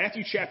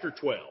 Matthew chapter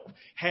 12,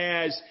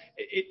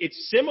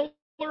 it's similar,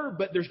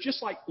 but there's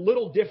just like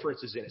little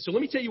differences in it. So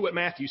let me tell you what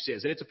Matthew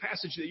says, and it's a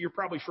passage that you're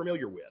probably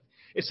familiar with.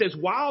 It says,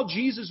 while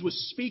Jesus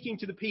was speaking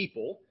to the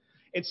people,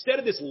 instead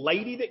of this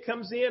lady that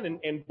comes in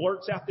and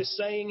blurts out this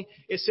saying,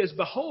 it says,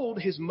 behold,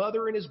 his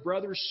mother and his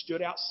brothers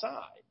stood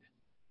outside,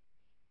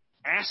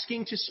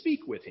 asking to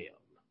speak with him.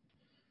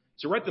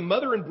 So, right, the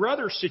mother and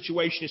brother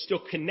situation is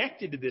still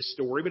connected to this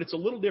story, but it's a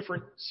little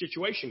different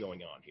situation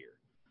going on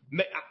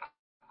here.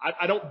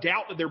 I don't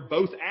doubt that they're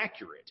both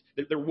accurate.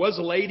 That there was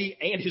a lady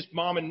and his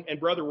mom and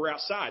brother were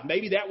outside.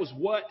 Maybe that was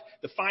what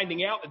the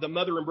finding out that the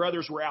mother and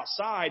brothers were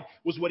outside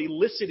was what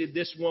elicited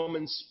this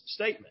woman's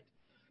statement.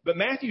 But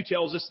Matthew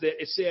tells us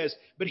that it says,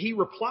 but he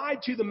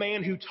replied to the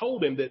man who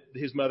told him that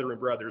his mother and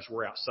brothers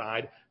were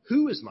outside,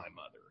 who is my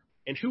mother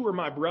and who are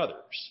my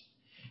brothers?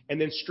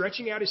 And then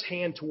stretching out his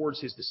hand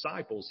towards his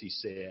disciples, he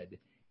said,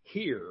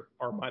 here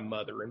are my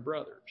mother and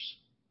brothers.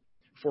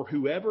 For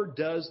whoever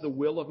does the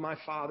will of my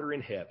Father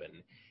in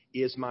heaven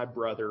is my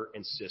brother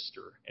and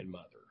sister and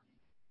mother.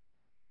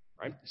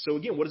 Right? So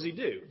again, what does he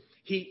do?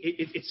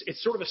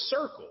 It's sort of a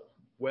circle.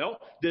 Well,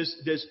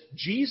 does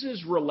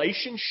Jesus'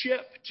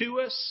 relationship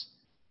to us,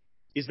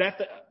 is that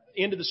the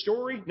end of the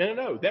story?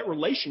 No. That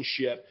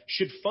relationship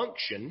should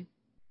function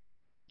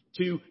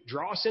to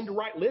draw us into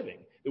right living.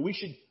 That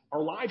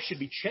our lives should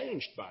be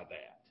changed by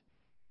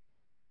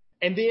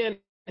that. And then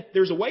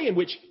there's a way in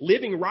which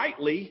living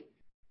rightly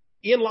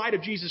in light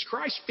of Jesus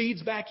Christ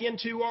feeds back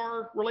into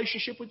our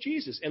relationship with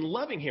Jesus and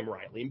loving him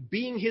rightly and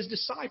being his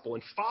disciple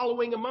and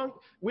following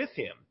with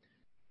him.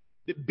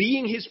 That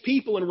being his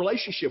people in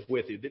relationship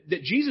with him.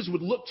 That Jesus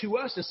would look to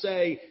us and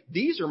say,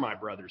 these are my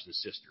brothers and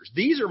sisters.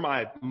 These are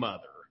my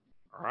mother.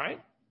 All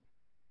right?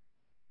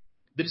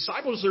 The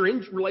disciples are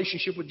in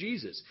relationship with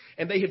Jesus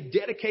and they have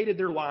dedicated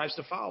their lives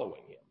to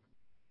following him.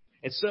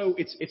 And so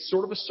it's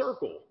sort of a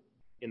circle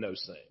in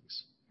those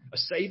things. A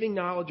saving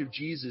knowledge of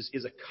Jesus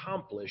is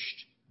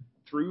accomplished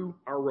through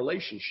our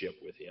relationship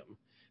with him,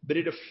 but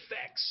it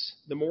affects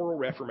the moral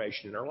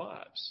reformation in our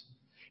lives.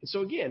 And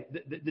so again,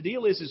 the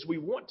deal is we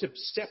want to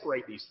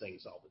separate these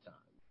things all the time,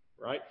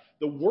 right?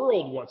 The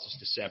world wants us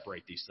to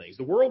separate these things.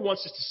 The world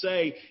wants us to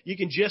say, you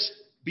can just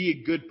be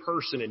a good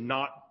person and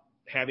not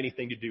have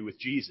anything to do with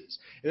Jesus.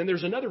 And then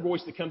there's another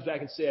voice that comes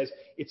back and says,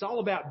 it's all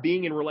about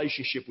being in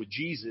relationship with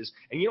Jesus,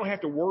 and you don't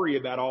have to worry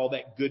about all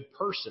that good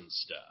person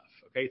stuff.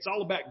 Okay, it's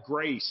all about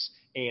grace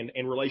and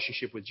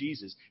relationship with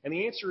Jesus. And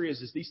the answer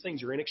is these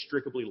things are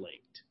inextricably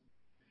linked.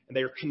 And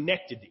they are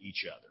connected to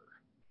each other.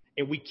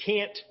 And we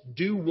can't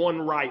do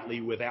one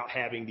rightly without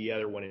having the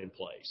other one in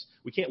place.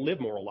 We can't live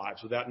moral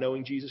lives without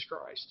knowing Jesus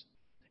Christ.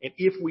 And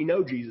if we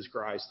know Jesus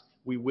Christ,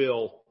 we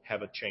will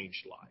have a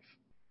changed life.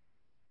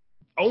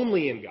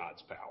 Only in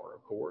God's power,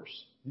 of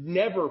course.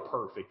 Never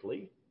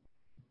perfectly.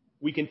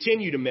 We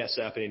continue to mess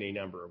up in any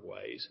number of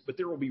ways. But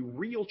there will be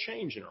real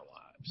change in our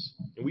lives.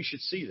 And we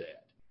should see that.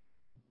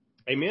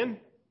 Amen?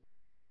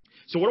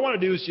 So what I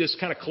want to do is just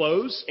kind of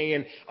close.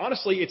 And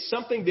honestly, it's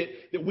something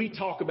that we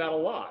talk about a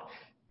lot.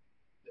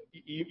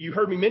 You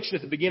heard me mention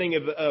at the beginning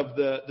of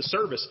the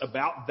service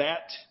about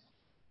that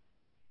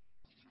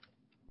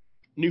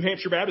New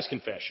Hampshire Baptist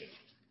Confession.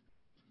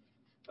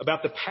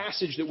 About the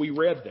passage that we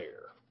read there.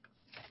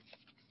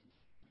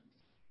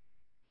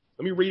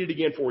 Let me read it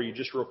again for you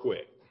just real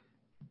quick.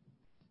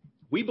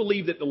 We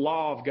believe that the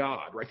law of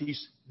God, right,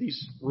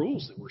 these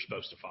rules that we're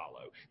supposed to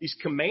follow, these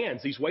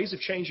commands, these ways of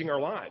changing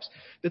our lives,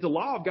 that the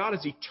law of God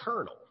is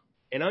eternal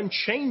and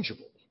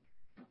unchangeable.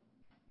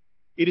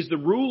 It is the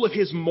rule of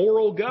his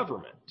moral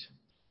government,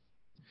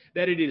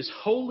 that it is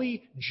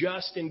holy,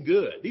 just, and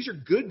good. These are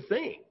good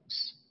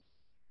things.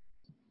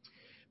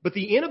 But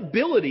the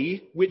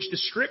inability which the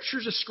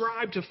scriptures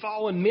ascribe to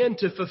fallen men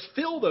to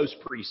fulfill those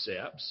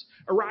precepts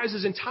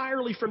arises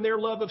entirely from their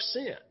love of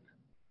sin.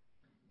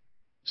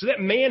 So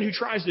that man who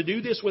tries to do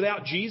this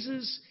without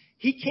Jesus,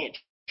 he can't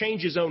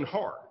change his own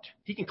heart.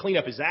 He can clean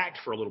up his act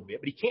for a little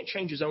bit, but he can't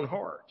change his own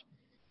heart.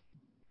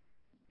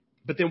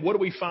 But then what do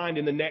we find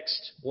in the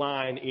next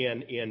line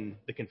in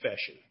the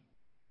confession?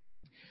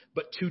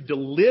 But to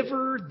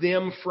deliver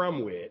them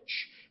from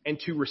which, and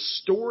to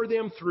restore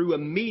them through a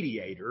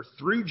mediator,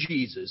 through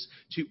Jesus,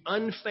 to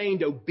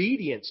unfeigned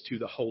obedience to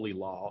the holy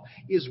law,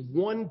 is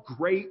one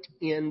great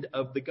end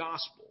of the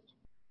gospel.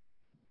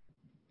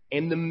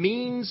 And the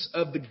means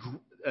of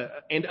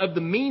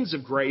the means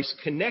of grace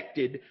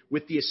connected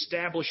with the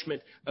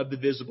establishment of the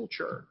visible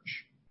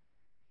church.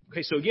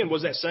 Okay, so again,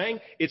 what's that saying?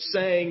 It's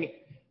saying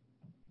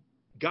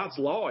God's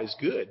law is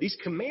good. These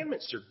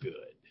commandments are good.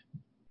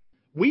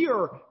 We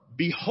are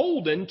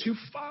beholden to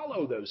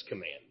follow those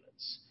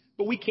commandments,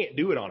 but we can't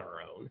do it on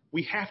our own.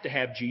 We have to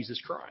have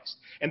Jesus Christ.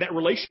 And that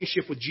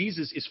relationship with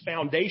Jesus is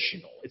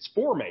foundational. It's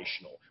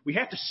formational. We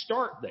have to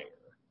start there.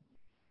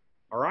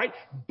 All right?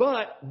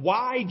 But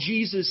why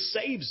Jesus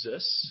saves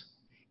us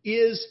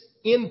is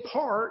in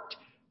part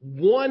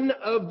one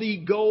of the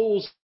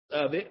goals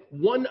of it,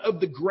 one of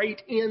the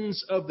great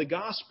ends of the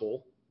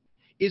gospel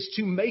is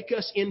to make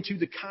us into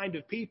the kind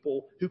of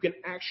people who can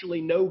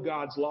actually know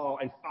God's law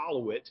and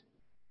follow it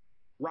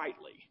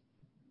rightly.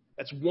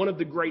 That's one of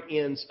the great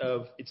ends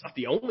of, it's not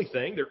the only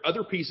thing. There are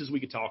other pieces we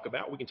could talk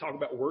about. We can talk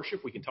about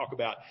worship. We can talk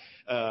about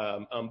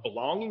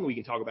belonging. We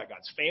can talk about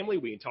God's family.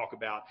 We can talk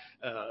about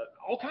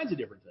all kinds of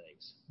different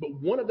things. But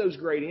one of those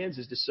great ends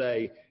is to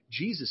say,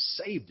 Jesus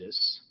saved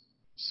us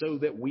so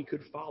that we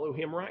could follow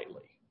him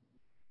rightly.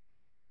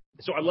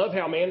 So I love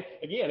how, man,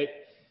 again,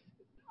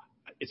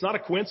 it's not a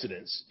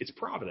coincidence. It's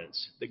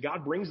providence that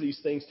God brings these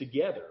things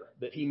together,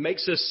 that he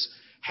makes us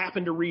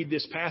happened to read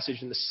this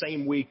passage in the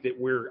same week that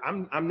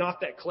I'm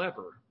not that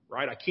clever,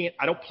 right?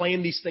 I don't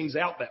plan these things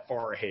out that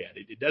far ahead.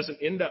 It doesn't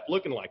end up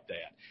looking like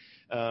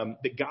that.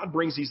 That God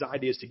brings these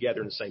ideas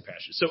together in the same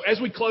passage. So as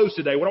we close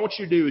today, what I want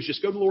you to do is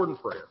just go to the Lord in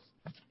prayer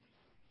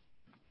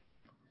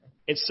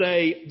and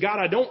say, God,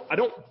 I don't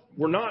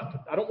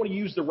want to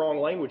use the wrong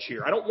language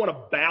here. I don't want to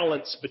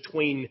balance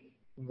between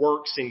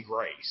works and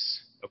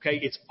grace. Okay?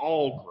 It's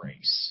all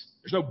grace.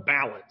 There's no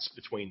balance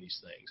between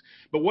these things.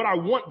 But what I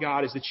want,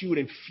 God, is that you would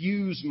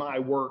infuse my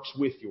works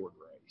with your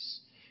grace.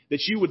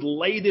 That you would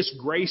lay this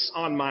grace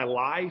on my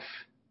life,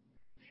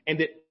 and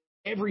that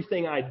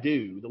everything I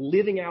do, the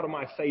living out of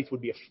my faith,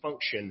 would be a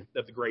function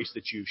of the grace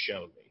that you've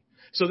shown me.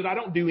 So that I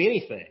don't do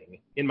anything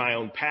in my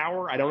own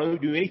power. I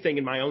don't do anything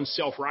in my own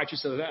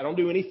self-righteousness. I don't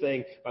do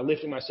anything by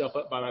lifting myself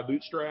up by my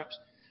bootstraps.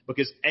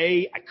 Because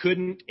A, I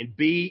couldn't, and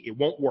B, it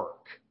won't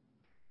work.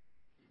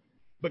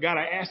 But God,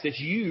 I ask that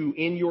you,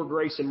 in your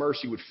grace and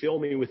mercy, would fill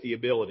me with the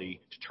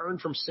ability to turn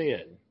from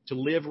sin, to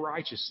live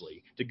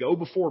righteously, to go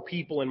before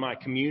people in my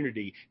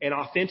community and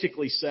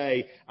authentically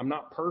say, I'm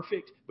not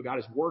perfect, but God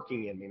is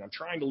working in me, and I'm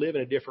trying to live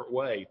in a different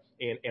way,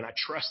 and I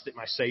trust that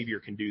my Savior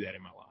can do that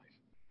in my life.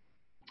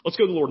 Let's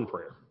go to the Lord in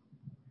prayer.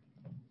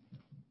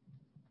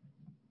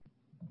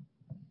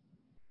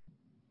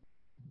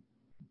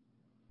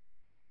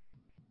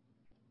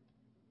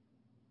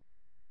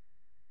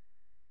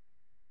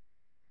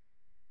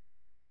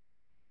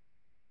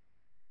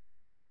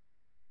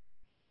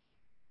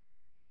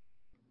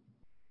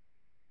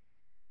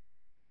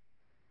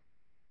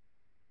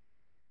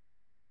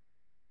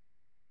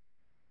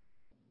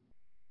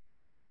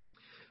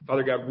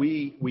 Father God,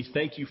 we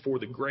thank you for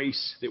the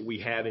grace that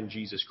we have in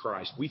Jesus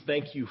Christ. We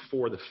thank you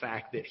for the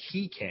fact that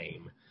he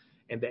came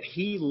and that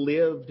he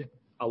lived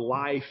a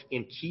life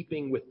in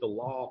keeping with the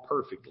law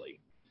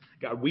perfectly.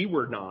 God, we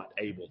were not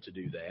able to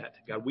do that.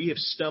 God, we have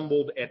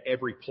stumbled at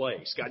every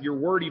place. God, your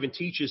word even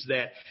teaches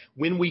that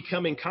when we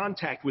come in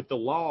contact with the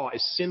law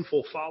as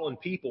sinful, fallen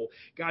people,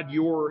 God,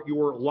 your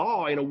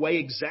law in a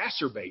way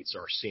exacerbates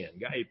our sin.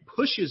 God, it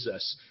pushes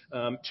us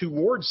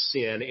towards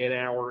sin in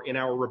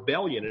our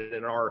rebellion and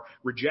in our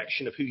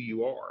rejection of who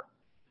you are.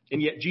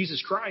 And yet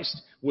Jesus Christ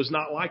was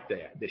not like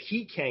that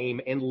he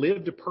came and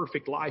lived a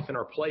perfect life in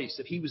our place,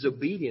 that he was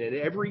obedient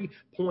at every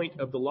point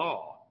of the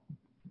law.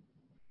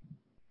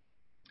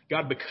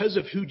 God, because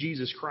of who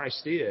Jesus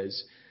Christ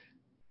is,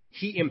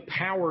 he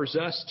empowers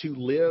us to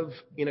live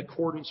in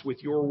accordance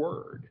with your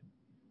word.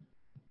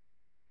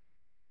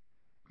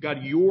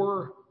 God,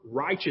 your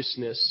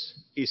righteousness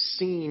is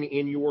seen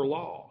in your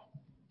law.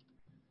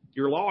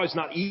 Your law is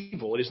not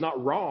evil. It is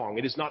not wrong.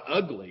 It is not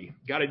ugly.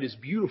 God, it is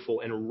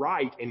beautiful and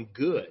right and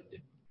good.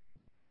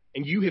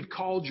 And you have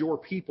called your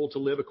people to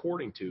live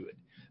according to it.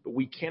 But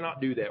we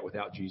cannot do that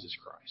without Jesus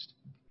Christ.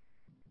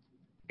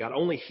 God,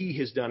 only he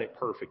has done it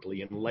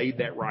perfectly and laid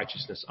that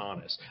righteousness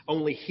on us.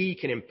 Only he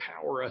can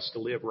empower us to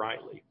live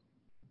rightly.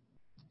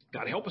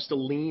 God, help us to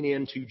lean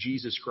into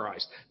Jesus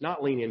Christ,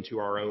 not lean into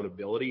our own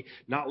ability,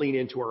 not lean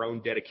into our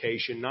own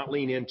dedication, not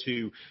lean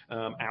into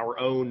our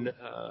own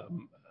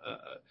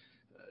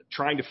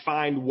trying to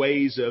find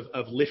ways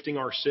of lifting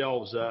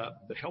ourselves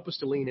up, but help us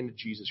to lean into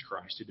Jesus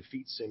Christ, to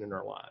defeat sin in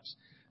our lives,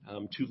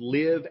 to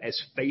live as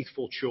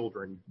faithful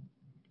children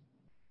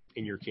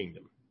in your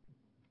kingdom.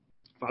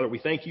 Father, we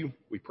thank you.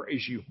 We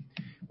praise you.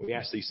 We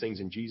ask these things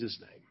in Jesus'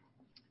 name.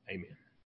 Amen.